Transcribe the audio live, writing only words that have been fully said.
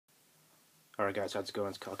Alright guys, how's it going?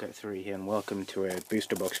 It's Calcat3 here and welcome to a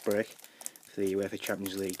booster box break for the Uefa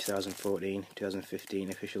Champions League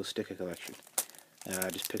 2014-2015 official sticker collection.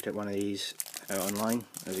 I just picked up one of these online.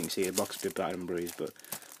 As you can see, the box is a bit battered and bruised, but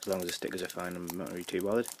as long as the stickers are fine, I'm not really too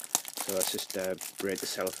bothered. So let's just break the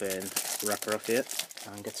cellophane wrapper off here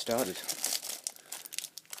and get started.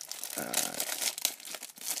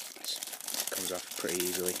 This comes off pretty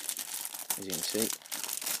easily, as you can see.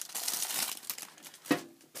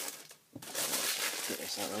 Get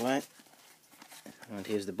this out of the way, and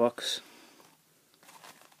here's the box.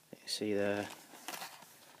 You see there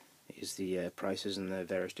is the prices in the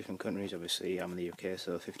various different countries. Obviously I'm in the UK,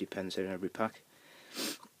 so 50 pence in every pack.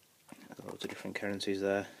 Loads of different currencies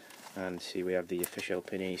there, and see we have the official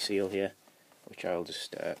Panini seal here, which I'll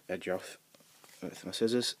just edge off with my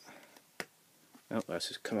scissors. Oh, that's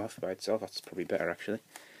just come off by itself. That's probably better actually.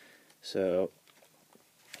 So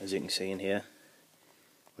as you can see in here,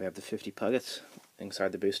 we have the 50 packets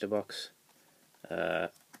inside the booster box. I'll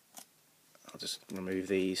just remove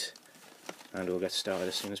these and we'll get started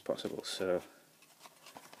as soon as possible. So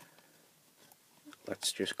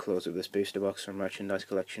let's just close up this booster box from merchandise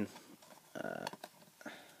collection and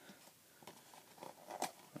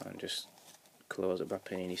just close up that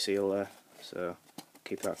Panini seal there, so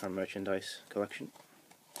keep that from merchandise collection.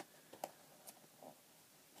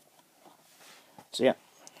 So yeah,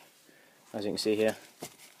 as you can see here,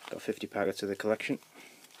 got 50 packets of the collection.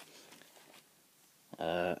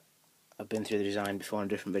 I've been through the design before in a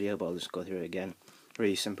different video, but I'll just go through it again.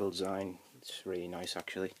 Really simple design, it's really nice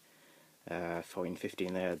actually.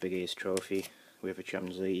 14-15 there, Big E's trophy, Uefa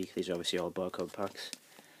Champions League. These are obviously all barcode packs.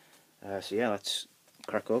 So yeah, let's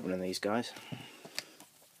crack open these guys.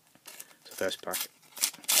 So first pack,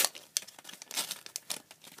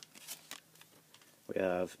 we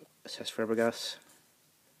have Cesc Fabregas,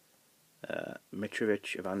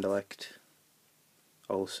 Mitrovic of Anderlecht,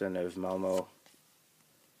 Olsen of Malmo,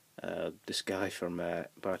 this guy from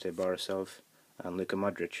Bate Borisov, and Luka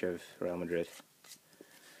Modric of Real Madrid.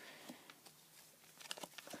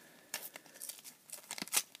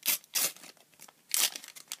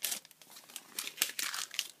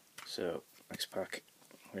 So next pack,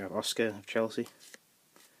 we have Oscar of Chelsea,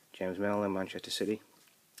 James Milner of Manchester City,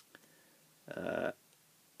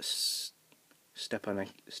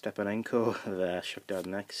 Stepanenko of Shakhtar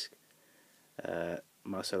Donetsk,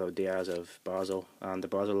 Marcelo Diaz of Basel, and the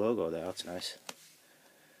Basel logo there. That's nice.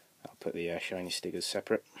 I'll put the shiny stickers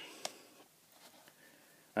separate.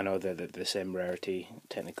 I know they're the same rarity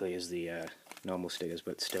technically as the normal stickers,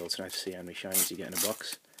 but still it's nice to see how many shinies you get in a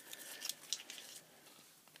box.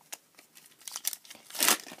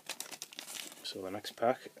 So the next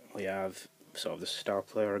pack, we have sort of the star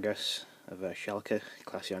player, I guess, of Schalke,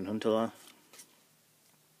 Klaas-Jan Huntelaar,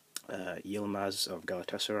 Yilmaz of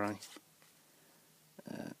Galatasaray,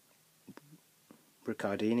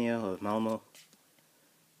 Ricardinho of Malmo,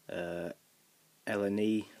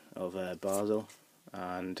 Eleni of Basel,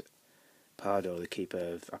 and Pardo, the keeper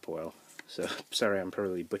of Apoel. So sorry, I'm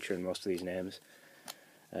probably butchering most of these names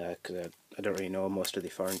because I don't really know most of the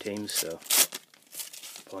foreign teams, so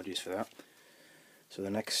apologies for that. So the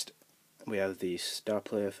next, we have the star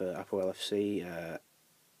player for Apoel FC.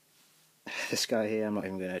 This guy here, I'm not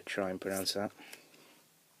even going to try and pronounce that.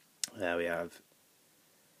 We have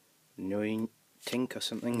Nguyen Tink or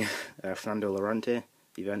something, Fernando Llorente,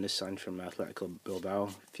 Juventus signed from Atletico Bilbao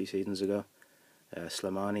a few seasons ago.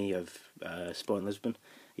 Slimani of Sporting Lisbon,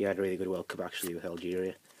 he had a really good World Cup actually with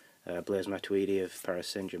Algeria. Blaise Matuidi of Paris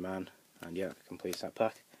Saint-Germain, and yeah, completes that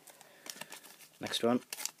pack. Next one,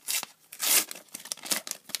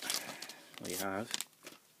 we have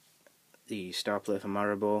the star player for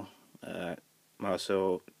Maribor,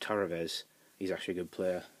 Marcelo Taraves. He's actually a good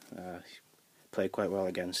player. Played quite well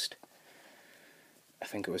against, I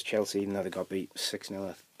think it was Chelsea, even though they got beat 6-0,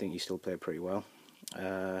 I think he still played pretty well.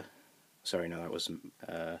 Sorry, no, that wasn't.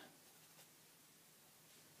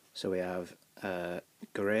 So we have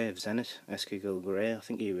Gray of Zenit, Eskil Gray. I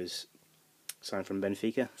think he was signed from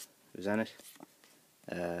Benfica of Zenit.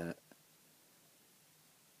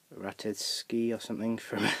 Ratetski or something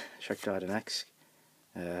from Shakhtar Donetsk.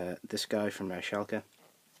 This guy from Schalke,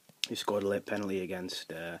 who scored a late penalty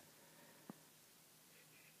against, I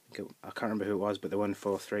can't remember who it was, but they won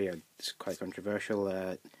 4-3. It's quite controversial.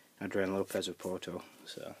 Adrian Lopez of Porto.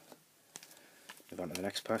 So move on to the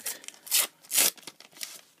next pack.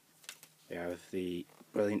 We have the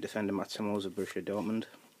brilliant defender Mats Hummels of Borussia Dortmund,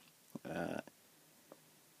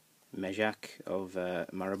 Mejak of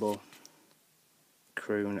Maribor,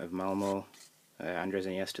 Kroon of Malmo, Andres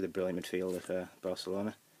Iniesta, the brilliant midfielder for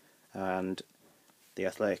Barcelona, and the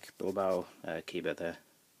Athletic Bilbao keeper there.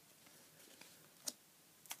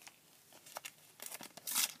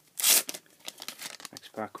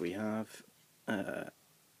 Next pack we have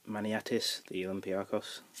Maniatis, the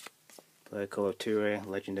Olympiacos player, Colo Touré,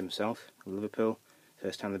 legend himself, Liverpool.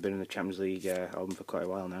 First time they've been in the Champions League album for quite a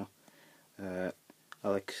while now.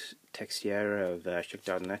 Alex Texiera of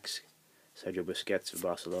Shakhtar Donetsk, Sergio Busquets of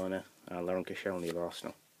Barcelona, and Laurent Koscielny of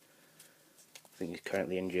Arsenal. I think he's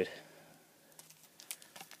currently injured.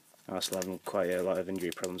 Arsenal having quite a lot of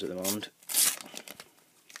injury problems at the moment.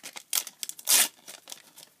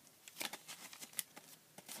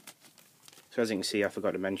 So as you can see, I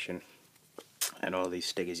forgot to mention, and all these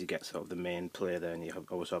stickers you get sort of the main player there, and you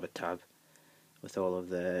always have a tab with all of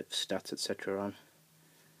the stats etc. on.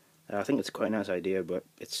 I think it's quite a nice idea, but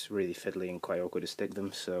it's really fiddly and quite awkward to stick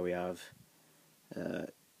them. So we have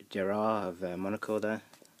Gerard of Monaco there,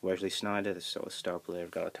 Wesley Sneijder, the sort of star player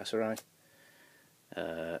of Galatasaray,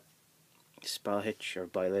 Sparhic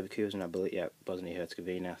of Bayer Leverkusen, I believe, yeah,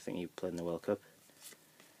 Bosnia-Herzegovina, I think he played in the World Cup.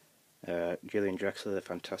 Julian Drexler, the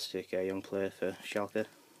fantastic young player for Schalke.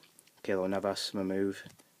 Keylor Navas Mahmoud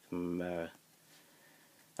from,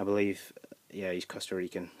 I believe, yeah, he's Costa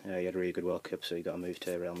Rican. He had a really good World Cup, so he got a move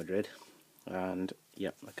to Real Madrid. And, yeah,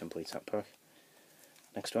 that completes that pack.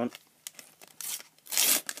 Next one.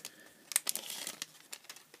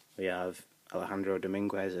 We have Alejandro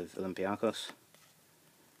Dominguez of Olympiacos.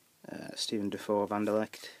 Stephen Defoe of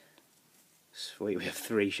Anderlecht. Sweet, we have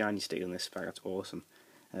 3 shiny stickers in this pack, that's awesome.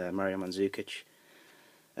 Mario Mandzukic.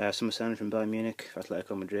 Summerson from Bayern Munich,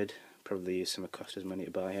 Atletico Madrid. Probably use some of Costa's money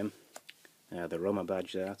to buy him. The Roma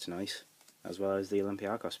badge there, that's nice. As well as the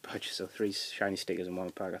Olympiacos badge, so 3 shiny stickers in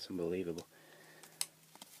one pack, that's unbelievable.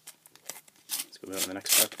 Let's go on to the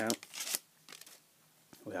next pack now.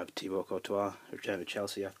 We have Thibaut Courtois, returned to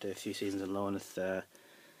Chelsea after a few seasons on loan with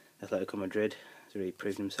Atletico Madrid. He's really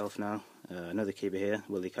proved himself now. Another keeper here,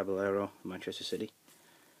 Willy Caballero, Manchester City.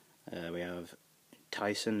 We have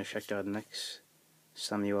Tyson of Shakhtar Donetsk,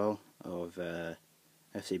 Samuel of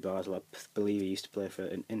FC Basel, I believe he used to play for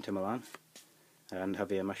Inter Milan, and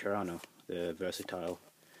Javier Mascherano, the versatile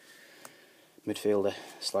midfielder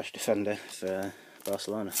slash defender for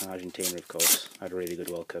Barcelona. Argentina, of course, had a really good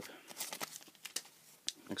World Cup.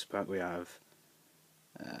 Next pack we have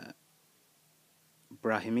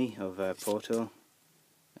Brahimi of Porto,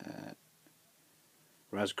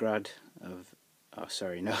 Razgrad of,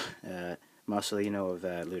 Marcelino of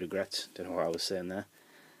Ludogorets, don't know what I was saying there.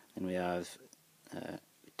 And we have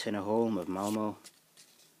Tina Holm of Malmo,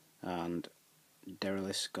 and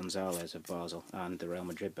Derilis Gonzalez of Basel, and the Real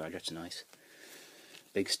Madrid badge, that's nice.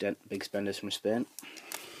 Big spenders from Spain.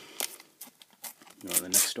 Now the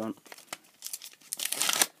next one.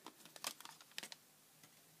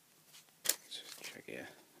 Let's just check here.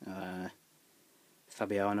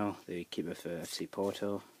 Fabiano, the keeper for FC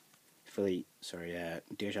Porto.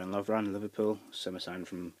 Dejan Lovren, Liverpool, summer sign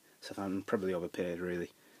from Southampton, probably overpaid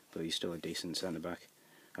really, but he's still a decent centre back.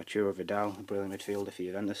 Arturo Vidal, a brilliant midfielder for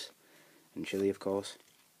Juventus, in Chile of course.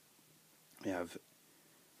 We have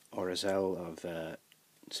Orezel of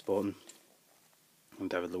Sporting, and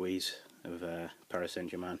David Luiz of Paris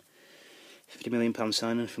Saint-Germain. £50 million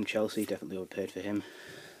signing from Chelsea, definitely overpaid for him.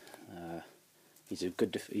 He's a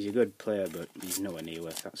good player, but he's nowhere near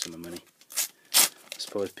worth that sum of money. I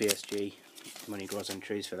suppose PSG, money grows on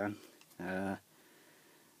trees for them.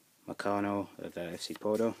 Marcano of FC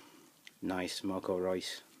Porto. Nice, Marco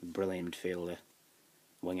Reus, brilliant midfielder,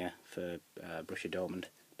 winger for Borussia Dortmund.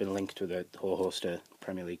 Been linked with a whole host of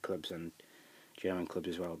Premier League clubs and German clubs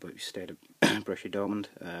as well, but he stayed at Borussia Dortmund.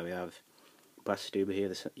 We have Bas Stuber here,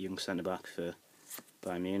 the young centre back for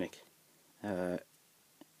Bayern Munich.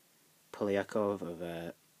 Polyakov of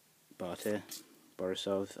Bate,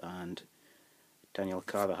 Borisov, and Daniel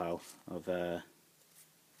Carvajal of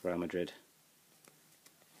Real Madrid.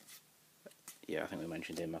 Yeah, I think we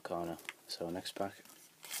mentioned him, Marcano. So next pack.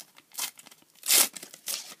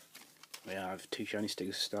 We have 2 shiny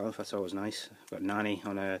stickers to start off, that's always nice. We've got Nani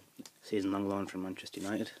on a season-long loan from Manchester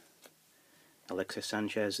United. Alexis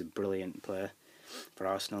Sanchez, a brilliant player for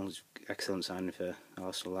Arsenal. He's excellent signing for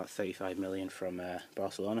Arsenal, that 35 million from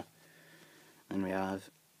Barcelona. And we have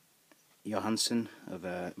Johansson of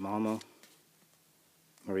Malmo,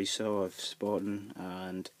 Mauricio of Sporting,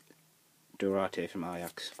 and Durate from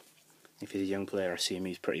Ajax. If he's a young player, I assume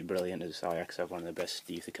he's pretty brilliant, as Ajax have one of the best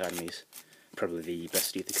youth academies, probably the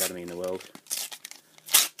best youth academy in the world.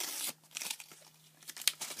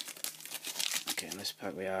 Okay, in this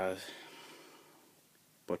pack we have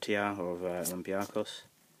Botia of Olympiacos,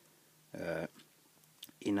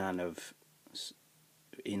 Inan of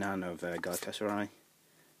Galatasaray,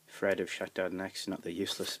 Fred of Shakhtar Donetsk, not the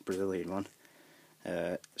useless Brazilian one,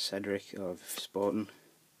 Cedric of Sporting,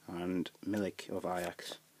 and Milik of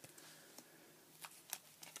Ajax.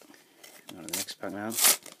 On the next pack now,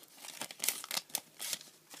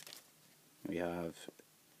 we have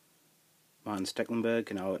Martin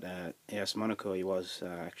Stecklenburg. Now at AS Monaco, he was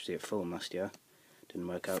actually at Fulham last year. Didn't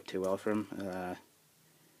work out too well for him.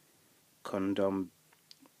 Kondo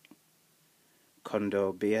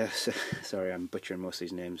BS. Sorry, I'm butchering most of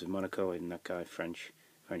these names of Monaco. And that guy, French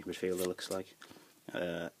midfielder, looks like.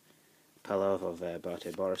 Pelov of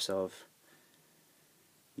Bate Borisov.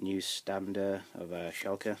 Stander of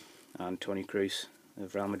Schalke, and Toni Kroos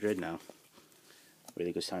of Real Madrid now.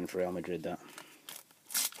 Really good sign for Real Madrid, that.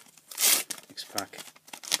 Next pack.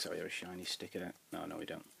 Sorry, there's a shiny sticker. No, we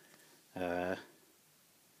don't.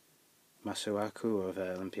 Masuaku of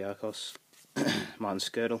Olympiacos. Martin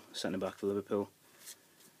Skirtle, centre back for Liverpool.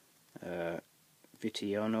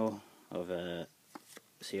 Vitiono of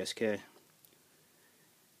CSK.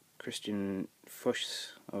 Christian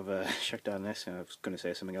Fuchs of Shakhtar Donetsk. I was going to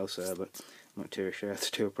say something else there, but I'm not too sure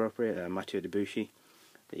it's too appropriate. Mathieu Debuchy,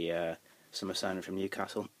 the summer signing from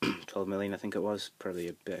Newcastle, 12 million I think it was, probably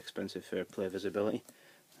a bit expensive for player visibility.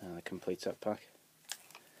 That completes that pack.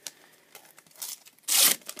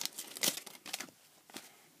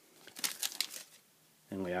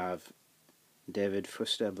 Then we have David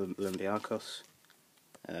Fuster of Olympiacos,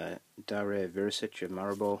 Dare Virisic of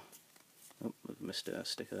Maribor. Oh, we've missed a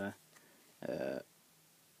sticker there.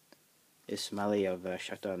 Ismaili of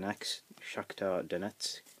Shakhtar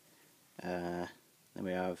Donetsk. Then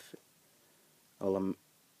we have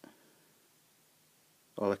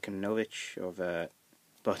Olakinovic of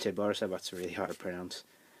Bate Borisov, that's really hard to pronounce.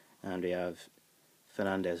 And we have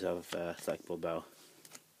Fernandez of Athletic Bilbao.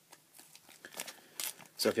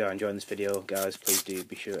 So if you are enjoying this video, guys, please do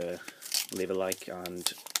be sure to leave a like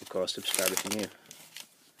and, of course, subscribe if you're new.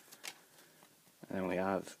 And we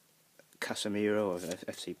have Casemiro of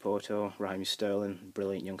FC Porto, Raheem Sterling,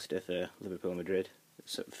 brilliant youngster for Liverpool Madrid.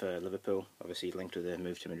 For Liverpool, obviously linked with the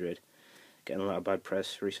move to Madrid. Getting a lot of bad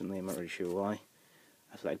press recently, I'm not really sure why.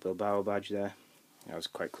 Athletic Bilbao badge there. I was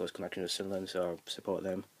quite close connection with Sunderland, so I support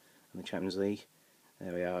them in the Champions League.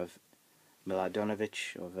 There we have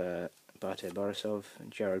Miladinovic of Bate Borisov,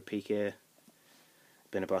 Gerard Piqué.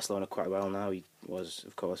 Been at Barcelona quite a while now. He was,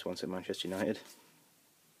 of course, once at Manchester United.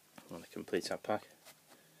 And it completes that pack.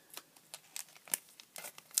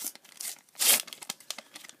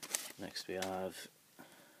 Next we have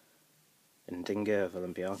Ndinga of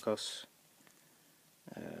Olympiacos,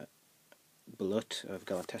 Bulut of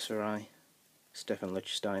Galatasaray, Stefan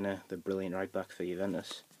Lichtsteiner, the brilliant right back for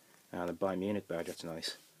Juventus, and the Bayern Munich badge, that's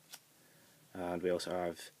nice. And we also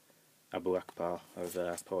have Abu Akbar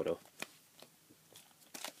of Porto.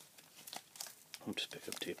 I'll just pick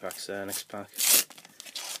up 2 packs there. Next pack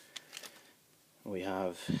we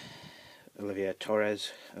have Olivier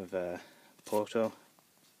Torres of Porto,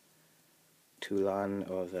 Toulon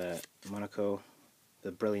of Monaco,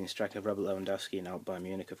 the brilliant striker Robert Lewandowski, now by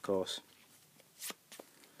Munich, of course.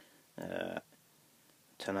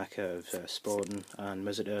 Tanaka of Sporting, and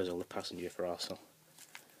Mesut Ozil, the passenger for Arsenal.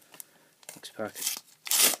 Next pack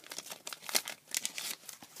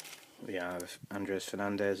we have Andres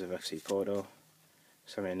Fernandez of FC Porto,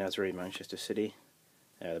 Samir Nasri, Manchester City,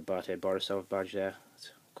 the Bate Borisov badge there,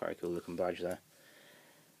 that's quite a cool looking badge there.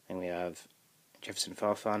 And we have Jefferson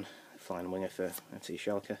Farfan, flying winger for FC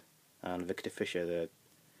Schalke, and Victor Fischer, the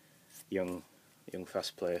young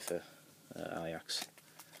fast player for Ajax.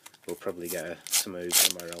 Will probably get some move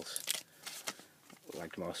somewhere else,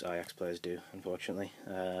 like most Ajax players do, unfortunately.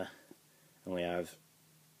 And we have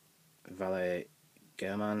Valle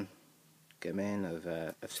Germain of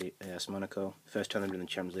FC AS Monaco, first time in the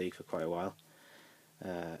Champions League for quite a while.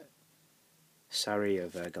 Sarri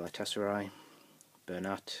of Galatasaray,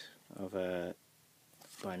 Bernat of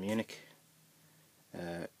Bayern Munich,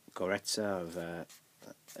 Goretzka of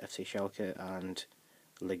FC Schalke, and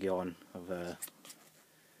Legion of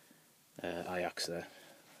Ajax there.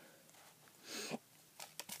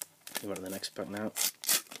 Move on to the next pack now.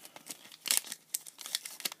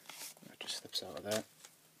 That just slips out of there.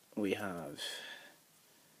 We have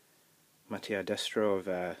Mattia Destro of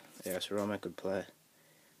AS Roma, good player.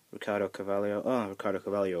 Ricardo Carvalho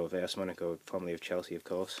of AS Monaco, formerly of Chelsea, of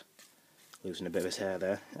course. Losing a bit of his hair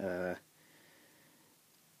there.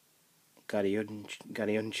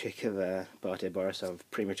 Gadiunchik of Bate Borisov.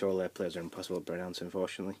 Pretty much all their players are impossible to pronounce,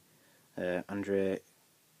 unfortunately. Andre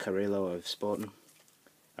Carrillo of Sporting,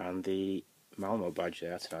 and the Malmo badge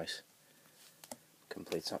there, that's nice.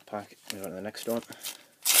 Completes that pack. Move on to the next one.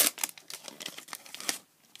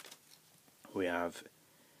 We have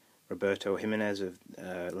Roberto Jimenez of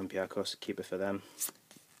Olympiacos, keeper for them.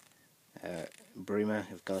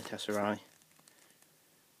 Bruma of Galatasaray.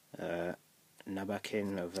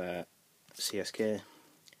 Nabakin of CSK,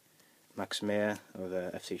 Max Meyer of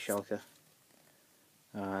FC Schalke,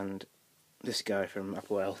 and this guy from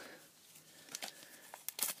Apoel.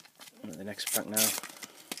 And the next pack now,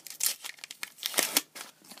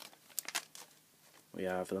 we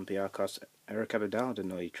have Olympiacos Eric Abidal. I didn't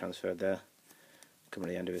know he transferred there. Coming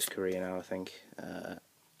to the end of his career now, I think.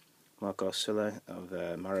 Marco Sulla of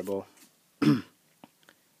Maribor.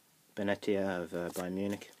 Benetia of Bayern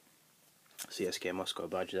Munich. CSK Moscow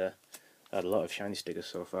badge there. I had a lot of shiny stickers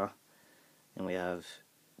so far. And we have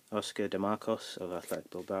Oscar DeMarcos of Athletic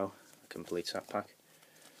Bilbao. A complete set pack.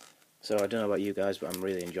 So I don't know about you guys, but I'm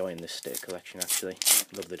really enjoying this sticker collection actually.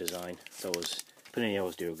 Love the design. Panini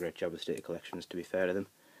always do a great job with sticker collections, to be fair to them.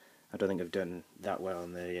 I don't think I've done that well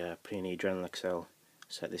on the Panini Adrenaline XL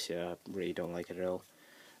set this year. I really don't like it at all.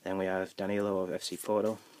 Then we have Danilo of FC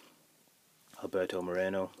Porto, Alberto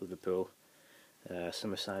Moreno, Liverpool,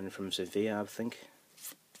 summer signing from Sevilla, I think.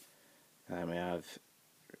 And we have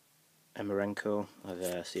Emarenko of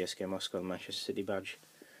CSK Moscow, Manchester City badge.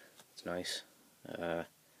 It's nice.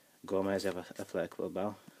 Gomez of Athletic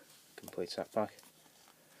Bilbao, complete set pack.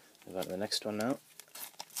 Move on to the next one now.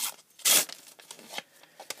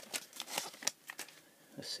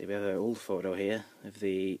 Let's see, we have an old photo here of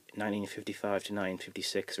the 1955 to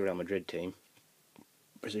 1956 Real Madrid team,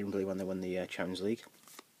 presumably when they won the Champions League.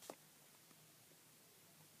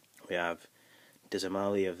 We have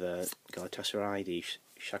Dizamali of Galatasaray, the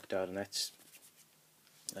Shakhtar Donetsk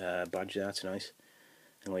badge there, that's nice.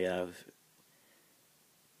 And we have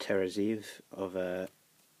Teraziv of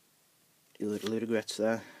Ludogorets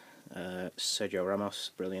there. Sergio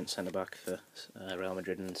Ramos, brilliant centre-back for Real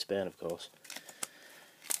Madrid and Spain, of course.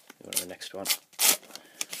 Go on to the next one.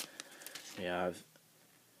 We have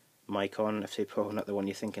Maicon, FC Pro, not the one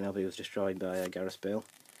you're thinking of, he was destroyed by Gareth Bale.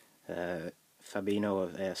 Fabinho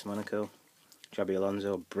of AS Monaco. Xabi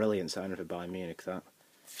Alonso, brilliant signing for Bayern Munich, that.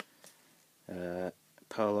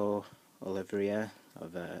 Paulo Oliveira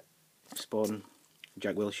of Sporting.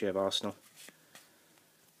 Jack Wilshere of Arsenal.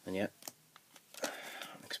 And yeah,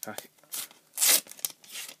 next pack.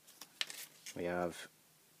 We have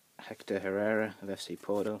Hector Herrera of FC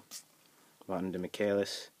Porto, Martin de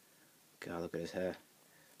Michaelis, God look at his hair,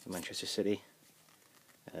 Manchester City,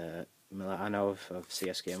 Milanov of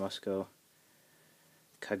CSK Moscow,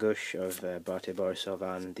 Kagush of Bate Borisov,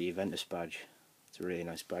 and the Juventus badge. It's a really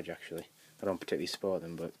nice badge actually. I don't particularly support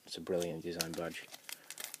them, but it's a brilliant design badge.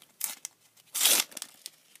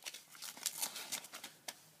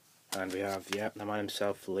 And we have, yeah, the man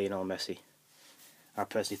himself, Lionel Messi. I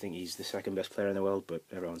personally think he's the second best player in the world, but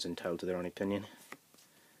everyone's entitled to their own opinion.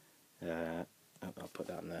 I'll put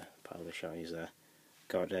that in the pile of the shinies there.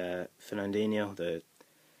 Got Fernandinho, the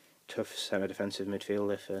tough centre defensive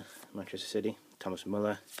midfielder for Manchester City. Thomas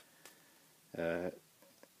Muller,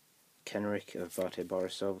 Kenrick of Bate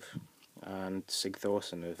Borisov, and Sig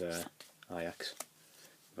Thorson of Ajax.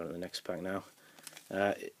 Go on to the next pack now.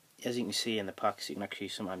 As you can see in the packs, you can actually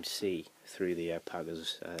sometimes see through the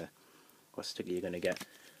packers what sticker you're going to get.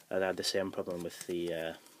 I had the same problem with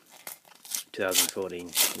the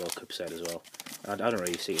 2014 World Cup set as well. I don't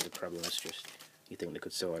really see it as a problem, it's just you think they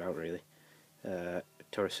could sort it out really.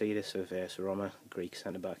 Torosidis of AS Roma, Greek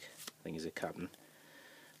centre-back, I think he's a captain.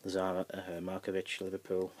 Lazar Markovic,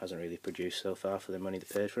 Liverpool, hasn't really produced so far for the money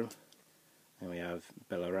they paid for him. And we have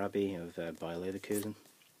Bellarabi of Bayer Leverkusen,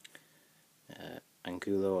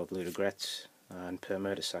 Angulo of Ludogorets, and Per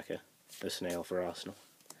Mertesacker, the snail for Arsenal.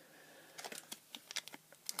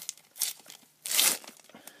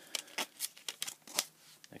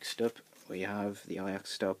 Next up we have the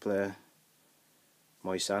Ajax star player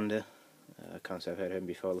Moisander. I can't say I've heard of him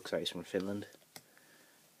before, looks like he's from Finland.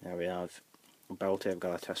 Now we have Balte of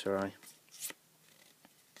Galatasaray,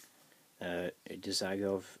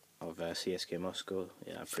 Dzagov of CSK Moscow,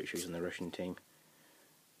 yeah, I'm pretty sure he's on the Russian team.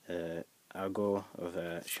 Argo of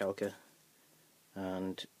Schalke,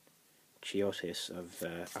 and Chiotis of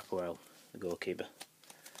Apoel, the goalkeeper.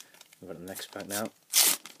 We've got the next pack now.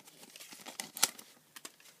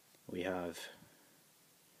 We have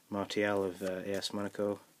Martial of AS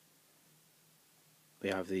Monaco. We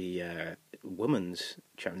have the Women's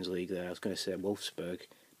Champions League there, I was going to say Wolfsburg,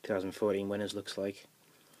 2014 winners looks like.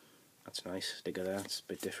 That's nice, sticker there, it's a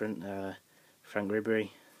bit different. Frank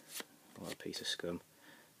Ribery, what a piece of scum.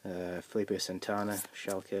 Felipe Santana,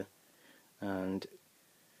 Schalke, and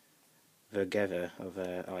Vergeva of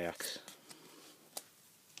Ajax.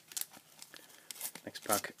 Next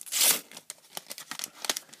pack.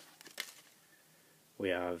 We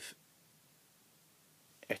have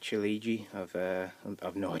Echiligi of,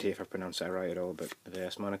 I've no idea if I pronounced that right at all, but of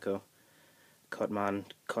AS Monaco. Kotman,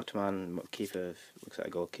 keeper, looks like a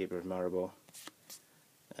goalkeeper of Maribor.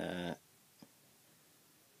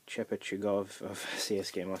 Chepachugov of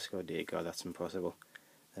CSK Moscow, dear God, that's impossible.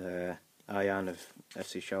 Ayan of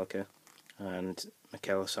FC Schalke, and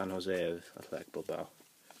Mikel San Jose of Athletic Bilbao.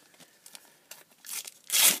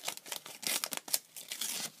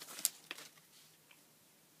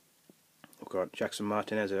 We've got Jackson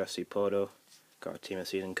Martinez of FC Porto, got a team of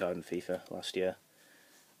season card in FIFA last year.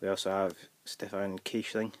 We also have Stefan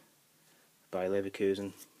Kiesling by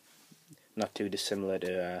Leverkusen, not too dissimilar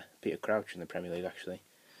to Peter Crouch in the Premier League actually,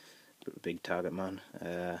 big target man.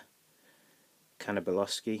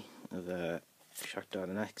 Kanabalowski of Shakhtar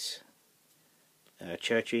Donetsk.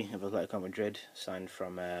 Cherchi of Atletico Madrid, signed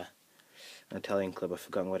from an Italian club, I've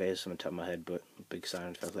forgotten what it is on the top of my head, but big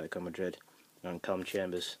signing for Atletico Madrid. And Callum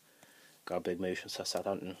Chambers got a big move from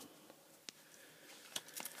Southampton.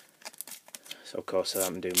 So of course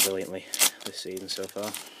Southampton doing brilliantly this season so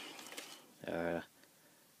far.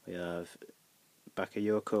 We have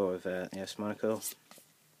Bakayoko of AS Monaco,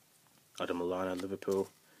 Adam Lallana of Liverpool,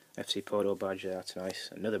 FC Porto badge, that's nice.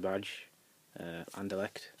 Another badge,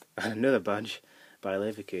 Anderlecht, another badge by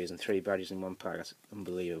Leverkusen, 3 badges in one pack, that's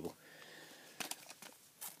unbelievable.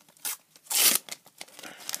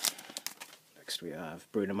 Next we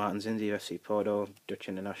have Bruno Martins Indy of FC Porto, Dutch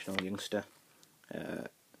international youngster,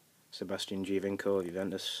 Sebastian Giovinco of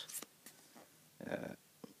Juventus,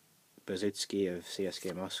 Berzitsky of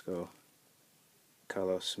CSK Moscow,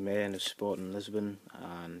 Carlos Main of Sporting Lisbon,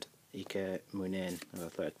 and Ike Munen of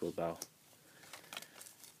Athletic Bilbao.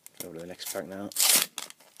 Over to the next pack now.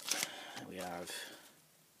 We have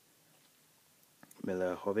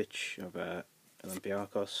Milojevic of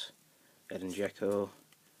Olympiacos, Edin Dzeko,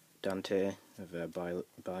 Dante of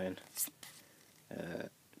Bayern,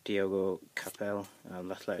 Diogo Capel and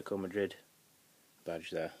Atletico Madrid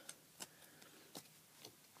badge there.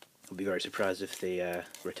 I'll be very surprised if they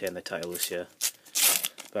retain the title this year.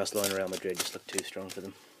 Barcelona and Real Madrid just look too strong for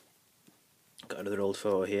them. Got another old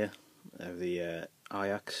photo here of the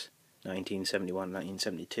Ajax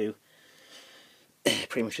 1971-1972.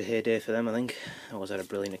 Pretty much a heyday for them, I think. I was at a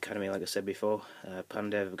brilliant academy, like I said before.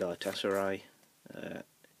 Pandev of Galatasaray,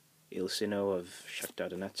 Ilsino of Shakhtar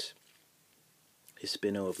Donetsk,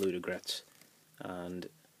 Ispino of Ludogorets, and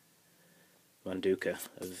Manduka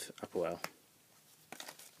of Apoel.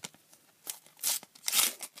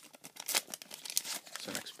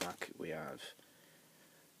 So next pack we have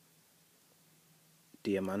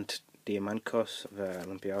Diamankos of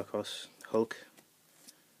Olympiacos, Hulk,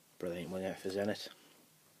 brilliant winger for Zenit.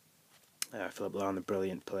 Philip Lahm, the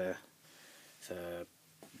brilliant player for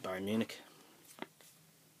Bayern Munich.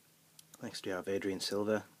 Next we have Adrian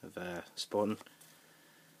Silva of Sporting,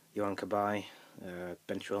 Johan Cabaye,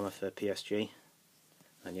 Benchwarmer for PSG,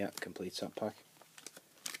 and yeah, completes that pack.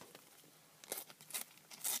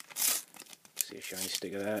 See a shiny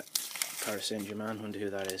sticker there, Paris Saint-Germain, wonder who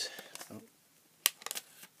that is. Oh.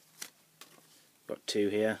 Got 2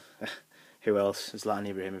 here. Who else? Zlatan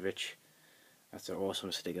Ibrahimovic. That's an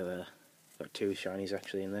awesome sticker there. Got 2 shinies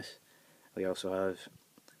actually in this. We also have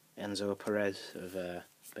Enzo Perez of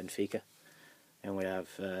Benfica, and we have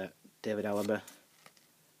David Alaba,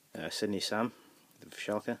 Sidney Sam of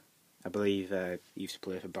Schalke. I believe he used to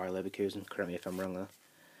play for Bayer Leverkusen, correct me if I'm wrong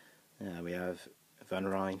there. We have Van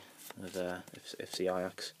Rijn of FC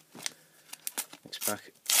Ajax. Next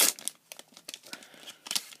pack.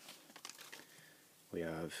 We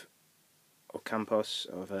have Ocampos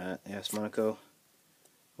of AS Monaco.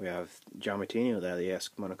 We have Gianmartino there, the AS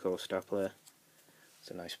Monaco star player. It's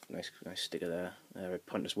a nice sticker there.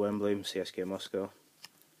 Pontus Wernbloom, CSK Moscow.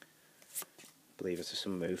 I believe it's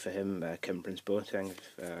some move for him. Kevin Prince Boateng of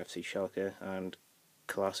FC Schalke, and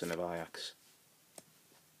Klaassen of Ajax.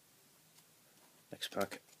 Next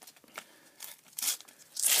pack.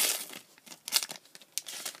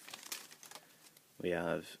 We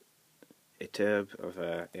have Iturbe of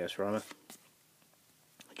AS Roma,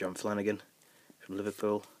 John Flanagan from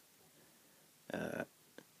Liverpool,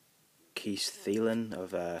 Keith Thielen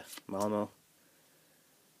of Malmo,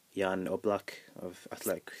 Jan Oblak of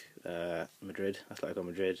Atletico Madrid,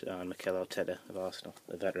 and Mikel Arteta of Arsenal,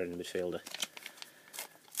 the veteran midfielder.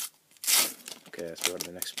 Okay, let's go to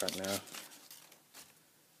the next pack now.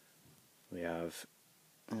 We have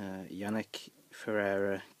Yannick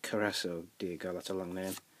Ferreira Carasso, dear God, that's a long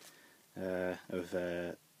name, of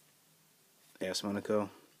AS Monaco,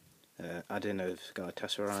 Adin of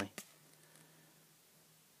Galatasaray,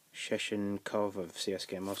 Sheshenkov of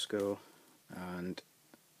CSK Moscow, and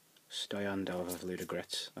Stoyandov of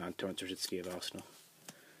Ludogorets, and Toronto Zitsky of Arsenal.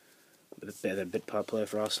 bit of a bit part player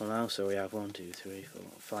for Arsenal now, so we have 1, 2, 3, 4,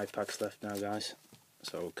 5 packs left now, guys.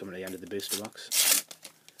 So coming to the end of the booster box.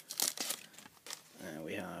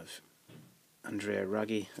 We have Andrea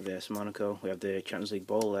Raggi of AS Monaco. We have the Champions League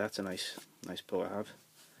ball there. That's a nice pull to have.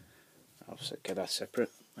 I'll get that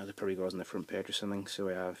separate, as it probably goes on the front page or something. So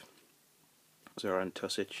we have Zoran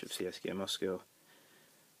Tosic of CSKA Moscow,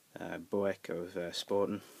 Boek of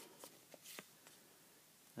Sporting,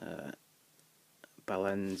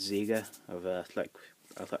 Balenciaga of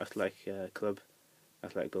Athletic Club,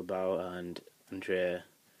 Athletic Bilbao, and Andrea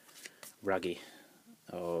Raggi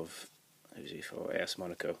of, who's he for, AS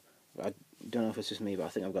Monaco. I don't know if it's just me, but I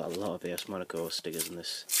think I've got a lot of AS Monaco stickers in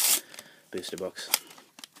this booster box.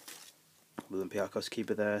 Olympiacos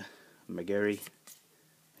keeper there, Maguire,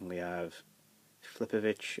 and we have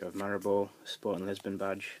Flipovic of Maribor, Sporting Lisbon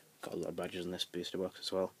badge. Got a lot of badges in this booster box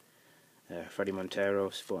as well. Freddie Montero,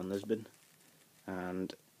 Sporting Lisbon,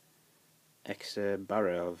 and Exe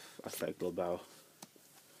Barra of Athletic Bilbao.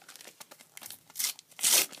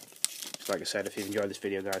 So like I said, if you've enjoyed this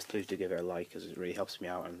video, guys, please do give it a like, as it really helps me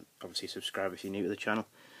out, and obviously subscribe if you're new to the channel.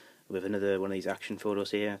 We have another one of these action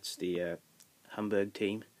photos here. It's the Hamburg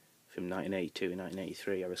team from 1982 and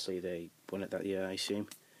 1983. Obviously they won it that year, I assume.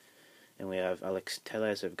 And we have Alex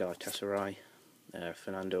Telles of Galatasaray,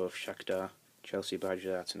 Fernando of Shakhtar, Chelsea badge,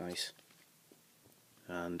 that's nice.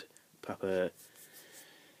 And Papa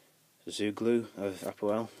Zuglu of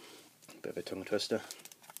Apoel, bit of a tongue twister.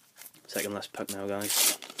 Second last pack now,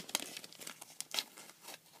 guys.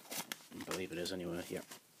 I believe it is anyway, yeah,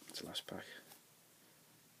 it's the last pack.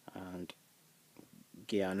 And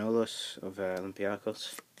Giannolos of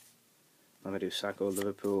Olympiacos, Mamadou Sakho,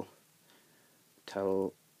 Liverpool,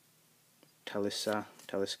 Talisca,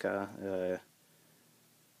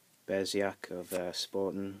 Berziak of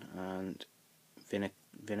Sporting, and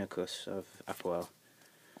Vinicus of Apoel.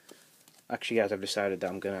 Actually, guys, I've decided that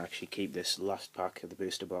I'm going to actually keep this last pack of the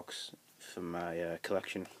booster box for my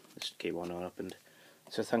collection. Just keep one unopened.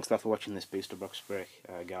 So thanks a lot for watching this booster box break,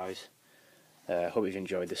 guys. Hope you've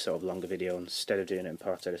enjoyed this sort of longer video. Instead of doing it in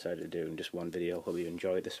parts, I decided to do it in just one video. Hope you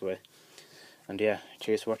enjoy it this way. And yeah,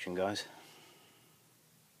 cheers for watching, guys.